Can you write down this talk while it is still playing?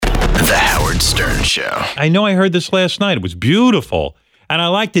show. I know I heard this last night. It was beautiful. And I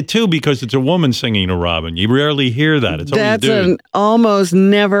liked it, too, because it's a woman singing to Robin. You rarely hear that. It's That's always an almost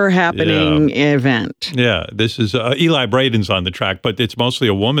never happening event. Yeah, this is Eli Braden's on the track, but it's mostly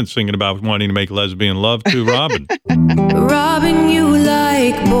a woman singing about wanting to make lesbian love to Robin. Robin, you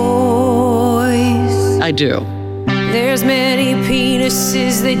like boys. I do. There's many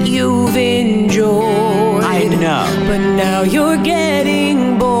penises that you've enjoyed. I know. But now you're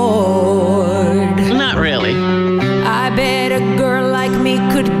getting bored. Not really. I bet a girl like me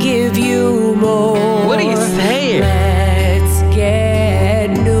could give you more. What are you saying? Let's get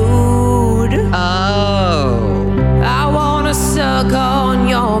nude. Oh. I wanna suck on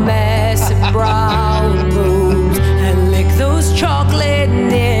your massive brown boobs and lick those chocolate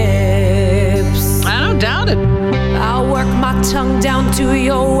nips. I don't doubt it. I'll work my tongue down to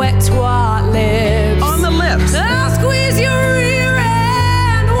your wet twat lips. On the lips. I'll squeeze your rear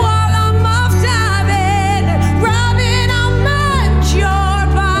end while I'm off diving. Robin, I'll munch your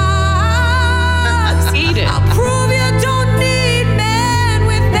balls. Eat it. I'll prove you don't need men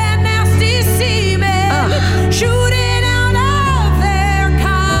with that nasty semen shooting out of their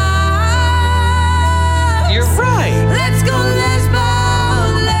cocks. You're right. Let's go lesbo,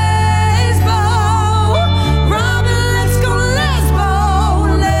 lesbo. Robin, let's go lesbo,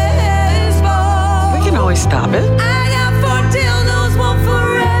 lesbo. We can always stop it. I got 4 dildos, one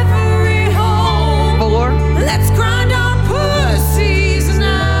for every hole. 4. Let's grind our pussies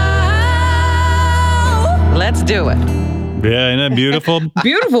now. Let's do it. Yeah, isn't that beautiful?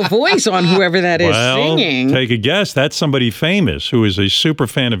 Beautiful voice on whoever that is Well, singing. take a guess. That's somebody famous who is a super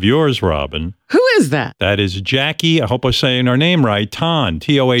fan of yours, Robin. Who is that? That is Jackie, I hope I'm saying her name right, Tohn,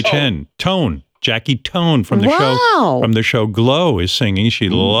 T-O-H-N, Tohn. Jackie Tohn from the show Glow is singing. She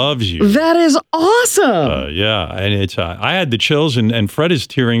loves you. That is awesome. Yeah, and it's I had the chills, and Fred is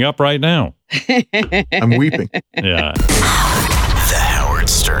tearing up right now. I'm weeping. Yeah. The Howard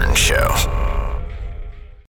Stern